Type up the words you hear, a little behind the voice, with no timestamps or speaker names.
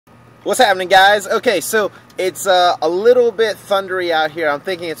What's happening, guys? Okay, so it's a little bit thundery out here. I'm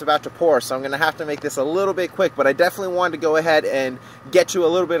thinking it's about to pour, so I'm going to have to make this a little bit quick, but I definitely wanted to go ahead and get you a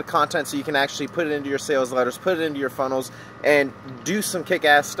little bit of content so you can actually put it into your sales letters, put it into your funnels, and do some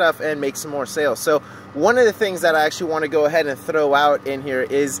kick-ass stuff and make some more sales. So one of the things that I actually want to go ahead and throw out in here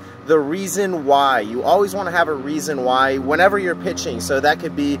is the reason why. You always want to have a reason why whenever you're pitching. So that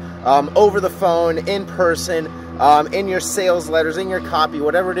could be over the phone, in person, in your sales letters, in your copy,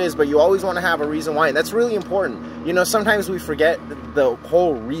 whatever it is, but you always want to have a reason why, and that's really important. You know, sometimes we forget the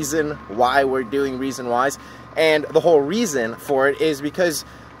whole reason why we're doing reason whys, and the whole reason for it is because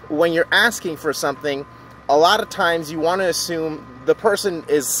when you're asking for something, a lot of times you want to assume the person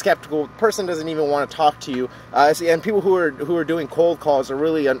is skeptical, the person doesn't even want to talk to you, and people who are doing cold calls are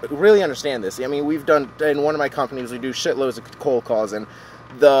really understand this. I mean, we've done, in one of my companies, we do shitloads of cold calls, and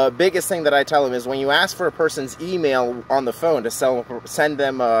the biggest thing that I tell them is when you ask for a person's email on the phone to send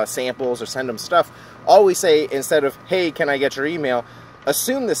them samples or send them stuff, always say, instead of, hey, can I get your email,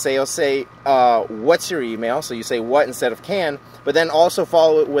 assume the sale, say, what's your email? So you say what instead of can, but then also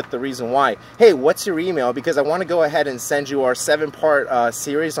follow it with the reason why. Hey, what's your email? Because I want to go ahead and send you our 7-part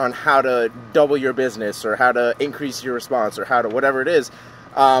series on how to double your business, or how to increase your response, or how to whatever it is.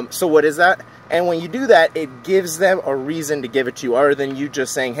 So what is that? And when you do that, it gives them a reason to give it to you, other than you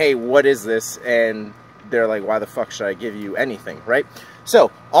just saying, hey, what is this? And they're like, why the fuck should I give you anything, right?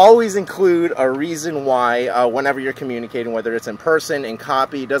 So always include a reason why whenever you're communicating, whether it's in person, in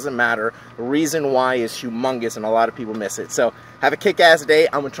copy, doesn't matter. Reason why is humongous, and a lot of people miss it. So have a kick-ass day.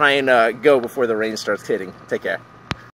 I'm going to try and go before the rain starts hitting. Take care.